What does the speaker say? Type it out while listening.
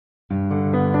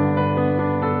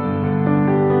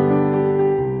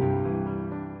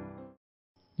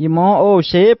mó ô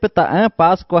xê peta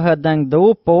Páscoa hadang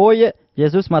do poia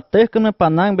Jesus materkana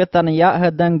panang betania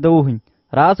hadang dohin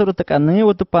Lázaro takani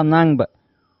utu panangba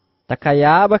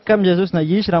takayaba kam Jesus na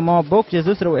yishra mó bok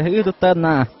Jesus roehi do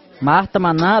tana Marta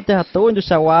manate haton do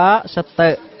shawa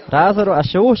shata Lázaro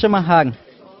ashu shamahang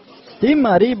Tim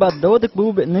Marie badodek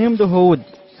bube nim do hud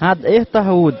had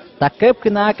hud takep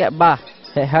kna ka ba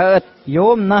he hat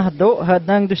yom nah do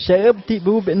hadang do sheb ti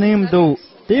bube nim do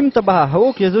Tim tabah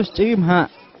hok Jesus chim ha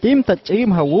Tim ta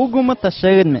chim ha wuguma ta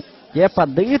shen ye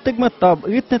paditig ma tab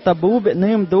itne tabube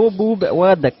nim do bube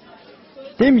wadak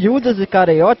Tim Judas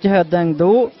Iscariot hadang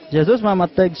do Jesus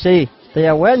mamateg she ta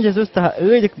ya wen Jesus ta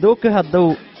udik do ke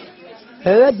hadu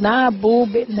na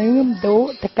bube nim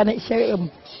do ta kan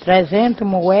shem 300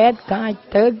 moed kai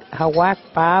teg hawak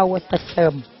pau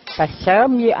ta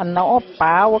shem ye ano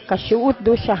pau ka shut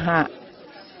do shaha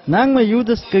nang ma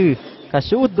Judas ku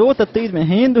Kashu do ta tid me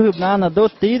hindu hubnana do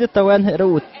tid ta wen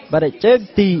herut bare cheg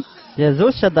ti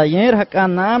Jesus shadayer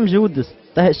hakanam Judas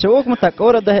ta shok ma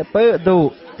takora da pe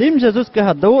do tim Jesus ke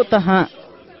hado ta ha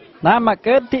na ma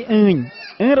ti in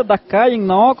da kai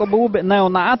no ko bu be na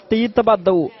na ti ta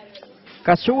bado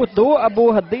Kashu do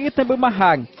abu hadit be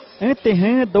mahang ti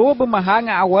hin do be mahang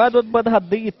awad bad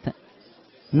hadit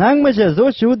nang ma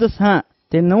Jesus Judas ha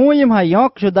Tenuyim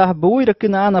hayok judah buira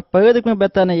kinana pedik me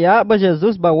betania ba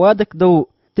Jesus bawadak do.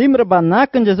 Tim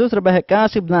rabanakan Jesus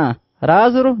rabahekashibna.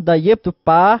 Lázaro da yeptu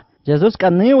pa Jesus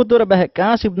kaniu do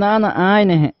rabahekashibna na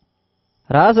ainehe.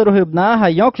 Lázaro hibna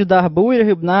hayok judah buira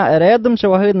hibna eredum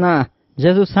shawahina.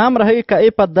 Jesus hamra hika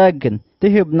ipadagin. Ti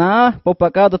hibna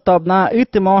popakado tabna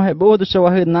itimo hebudu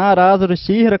shawahina Lázaro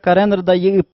shihra karendra da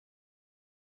yip.